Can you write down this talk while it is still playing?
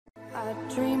I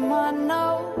dream I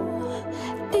know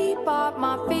deep up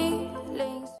my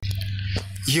feelings.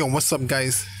 Yo, what's up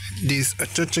guys? This is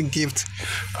Ochoochogift.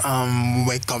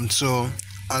 Welcome to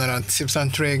another tips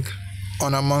and trick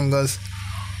on Among Us.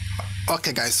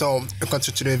 Okay guys, so welcome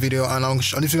to today's video, and on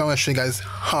this video I'm going to show you guys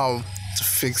how to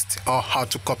fix or how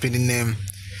to copy the name,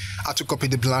 how to copy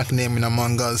the blank name in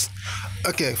Among Us.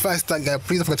 Okay, before I start guys,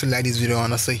 please don't forget to like this video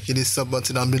and also hit the sub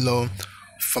button down below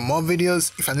for more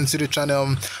videos if you're new to the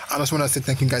channel. I just want to say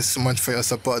thank you guys so much for your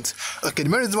support. Okay, the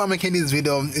main reason why I'm making this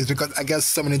video is because I got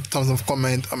so many tons of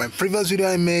comments on my previous video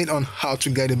I made on how to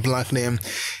get a blank name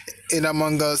in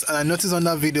Among Us, and I noticed on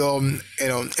that video,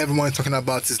 everyone is talking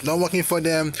about it's not working for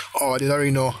them, or they don't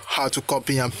really know how to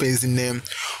copy and paste the name.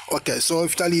 Okay, so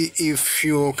if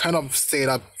you kind of say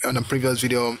that on the previous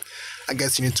video, I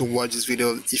guess you need to watch this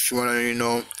video if you want to really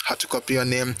know how to copy your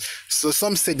name. So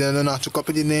some say they don't know how to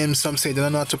copy the name, some say they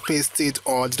don't know how to paste it,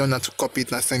 or they don't know how to copy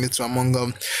it and send it to Among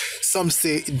Us. Some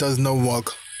say it does not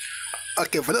work.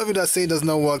 Okay, for those of you that say it does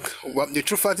not work, well, the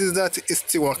true fact is that it's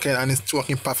still working, and it's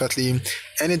working perfectly.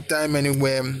 Anytime,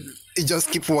 anywhere, it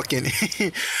just keeps working.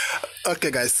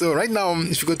 Okay guys, so right now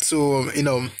if you go to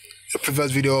the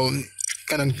previous video,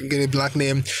 kind of get a blank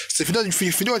name. So if you don't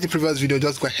watch the previous video,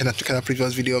 just go ahead and check out the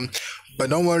previous video. But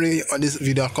don't worry, on this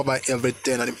video I'll cover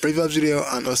everything on the previous video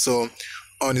and also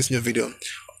on this new video.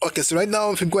 Okay, so right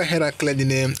now if you go ahead and clear the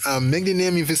name and make the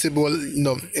name invisible,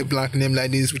 a blank name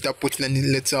like this without putting any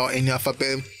letter or any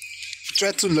alphabet,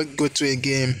 try to go to a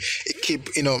game,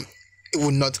 it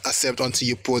will not accept until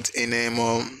you put a name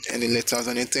or any letters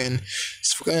or anything.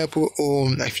 So for example,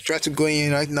 if you try to go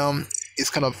in right now, it's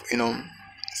kind of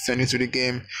send it to the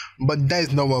game, but that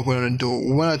is not what we want to do.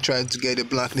 We want to try to get a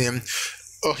blank name.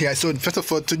 Okay, so first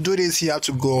of all, to do this, you have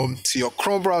to go to your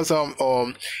Chrome browser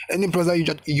or any browser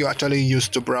you actually use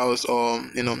to browse or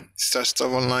search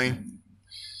stuff online.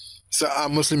 So I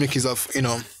mostly make use of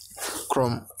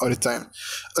Chrome all the time.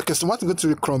 Okay, so once you go to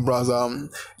the Chrome browser,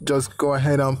 just go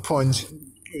ahead and punch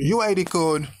UID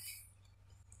code,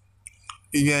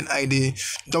 UNID.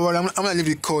 Don't worry, I'm gonna leave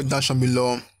the code down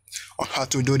below on how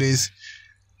to do this.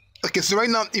 Okay, so right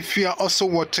now if you are also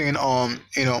watching on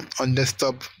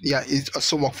desktop, yeah, it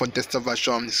also works for desktop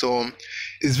version, so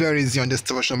it's very easy on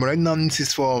desktop version. But right now this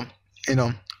is for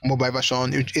mobile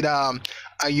version, either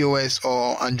iOS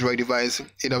or Android device,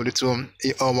 either of the two,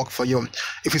 it all work for you.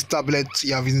 If it's tablet,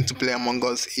 you have reason to play Among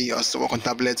Us, it also work on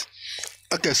tablet.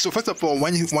 Okay, so first of all,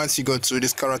 once you go to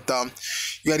this character,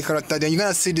 you got the character, then you're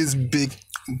gonna see this big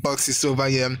boxes over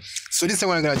here. So this is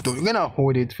what I'm gonna do. We're gonna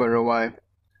hold it for a while.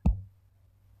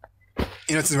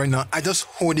 You notice right now, I just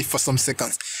hold it for some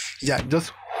seconds. Yeah,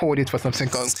 just hold it for some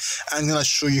seconds. I'm gonna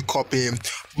show you copy.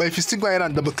 But if you still go ahead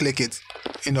and double click it,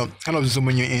 kind of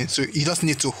zooming you in. So you just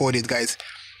need to hold it, guys.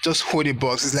 Just hold the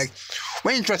box. It's like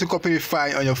when you try to copy a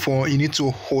file on your phone, you need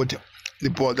to hold the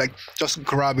board. Like just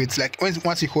grab it. Like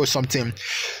once you hold something,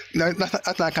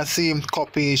 that I can see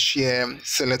copy, share,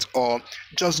 select, or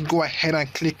just go ahead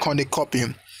and click on the copy.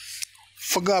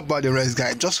 Forget about the rest,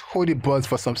 guys. Just hold the buzz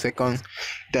for some seconds,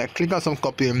 then click on some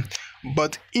copy.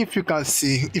 But if you can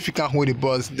hold the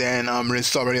buzz, then I'm really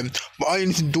sorry. But all you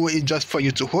need to do is just for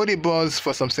you to hold the buzz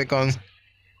for some seconds.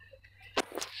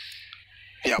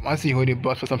 Yeah, once you hold the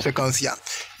buzz for some seconds, yeah,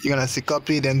 you're gonna see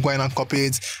copy, then go ahead and copy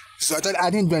it. So I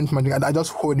didn't do anything. I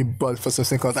just hold the buzz for some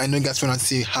seconds. I know you guys wanna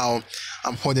see how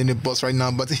I'm holding the buzz right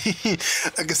now, but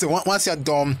okay, so once you're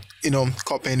done,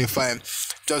 copying the file,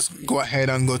 just go ahead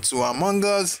and go to Among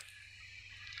Us.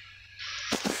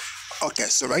 Okay,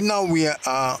 so right now we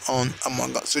are on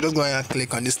Among Us. So just go ahead and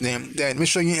click on this name. Then make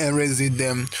sure you erase it.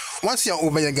 Then once you're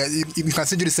over here, guys, you can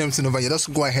still do the same thing over here.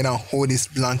 Just go ahead and hold this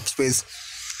blank space,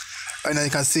 and then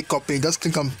you can see copy. Just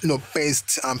click on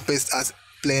paste and paste as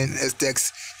plain as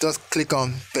text. Just click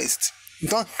on paste.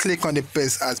 Don't click on the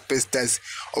paste as paste text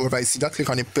over here. Just click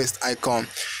on the paste icon.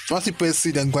 So once you paste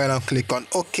it, then go ahead and click on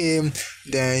OK.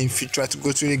 Then if you try to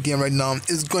go to the game right now,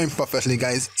 it's going perfectly,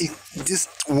 guys. This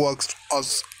works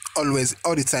always,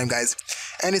 all the time, guys.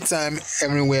 Anytime,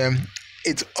 everywhere,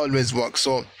 it always works.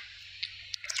 So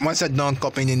once you're done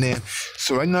copying the name,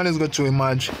 so right now let's go to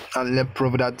image and let's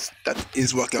prove that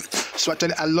is working. So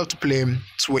actually I love to play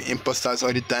two imposters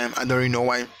all the time. I don't really know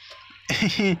why.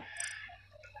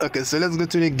 Okay, so let's go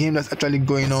to the game that's actually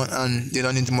going on, and they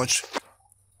don't need much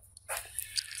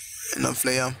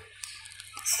player.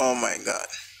 Oh my god.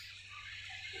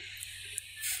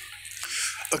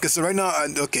 Okay, so right now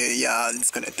okay, yeah, it's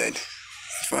disconnected.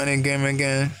 Find a game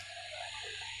again.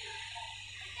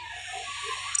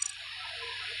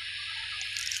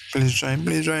 Please join.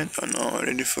 Oh no,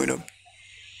 already filled up.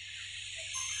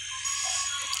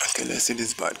 Okay, let's see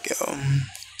this bad girl.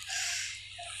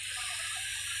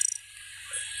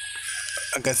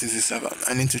 I guess it's the server.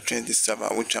 I need to change the server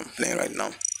which I'm playing right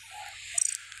now.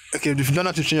 Okay, if you don't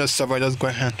know how to change your server, just go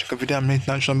ahead and check a video I'm linked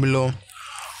down below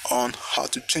on how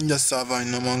to change your server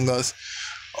in Among Us.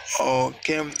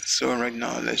 Okay, so right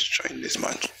now let's join this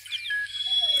match.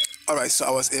 Alright, so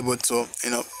I was able to,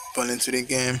 pull into the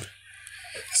game.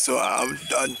 So I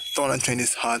don't want to train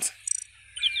this hard.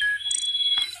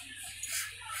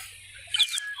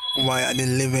 Why I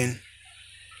didn't live in.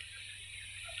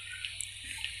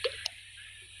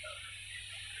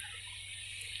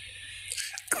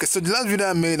 Okay, so the last video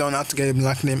I made on how to get a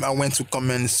black name, I went to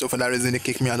comments, so for that reason they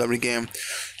kicked me out of the game.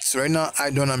 So right now I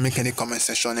don't want to make any comment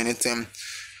section, anything.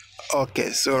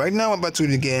 Okay, so right now I'm about to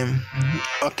do the game.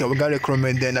 Okay, we got a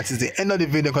crewmate then. That is the end of the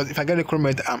video, because if I get a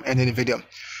crewmate, I'm ending the video.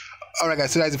 Alright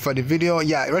guys, so that's it for the video.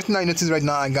 Yeah, right now you notice right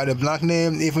now I got a black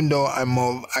name, even though I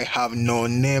have no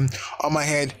name on my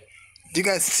head. Do you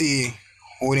guys see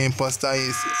who the imposter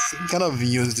is? He kind of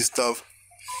use this stuff.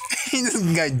 This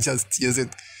guy just use it.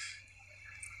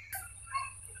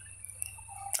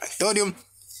 I told you.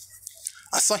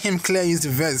 I saw him clear use the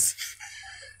vest.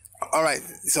 Alright,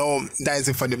 so that is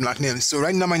it for the black name. So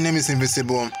right now my name is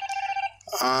invisible.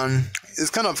 And it's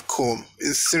kind of cool.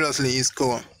 It's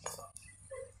cool.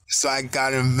 So I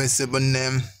got an invisible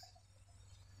name.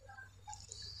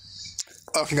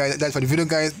 Okay guys, that's for the video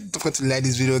guys. Don't forget to like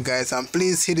this video guys, and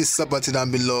please hit the sub button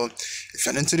down below if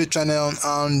you're new to the channel,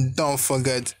 and don't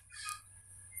forget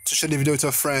to share the video with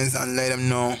your friends and let them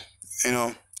know,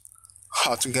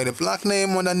 how to get a black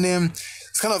name on that name.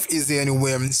 It's kind of easy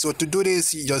anyway. So to do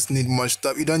this, you just need much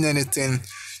stuff. You don't need anything.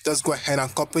 Just go ahead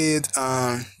and copy it,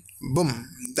 and boom,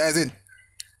 that's it.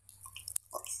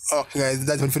 Okay guys,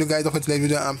 that's for the video guys. Don't forget to like the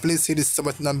video, and please hit the sub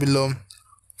button down below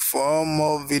for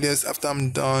more videos after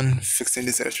I'm done fixing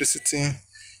this electricity.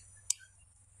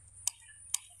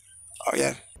 Oh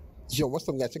yeah. Yo, what's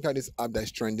up guys? Check out this app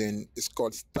that's trending. It's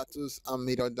called Status and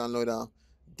Media Downloader.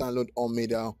 Download all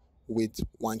media with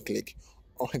one click.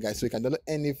 Okay guys, so you can download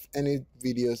any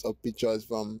videos or pictures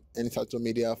from any social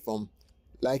media, from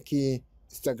Likey,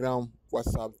 Instagram,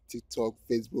 WhatsApp, TikTok,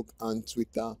 Facebook, and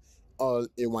Twitter, all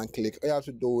in one click. All you have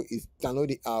to do is download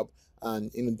the app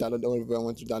and download whatever you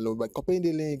want to download by copying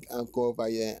the link and go over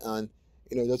here and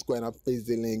just go ahead and paste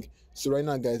the link. So right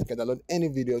now guys, you can download any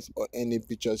videos or any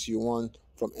pictures you want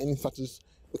from any status.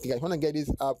 Okay guys, wanna get this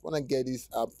app,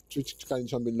 click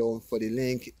down below for the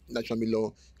link down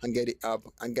below and get the app.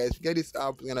 And guys, get this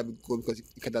app, it's gonna be good because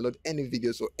you can download any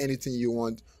videos or anything you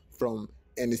want from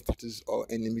any status or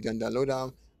any media and download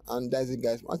them. And that's it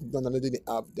guys. Once you've downloaded the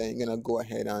app, then you're gonna go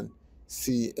ahead and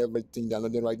see everything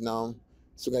downloaded right now.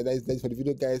 So guys, that's it for the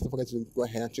video guys. Don't forget to go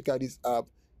ahead and check out this app.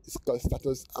 It's called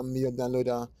Status and Media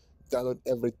Downloader. Download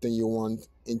everything you want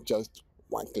in just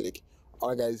one click.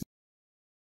 Alright guys.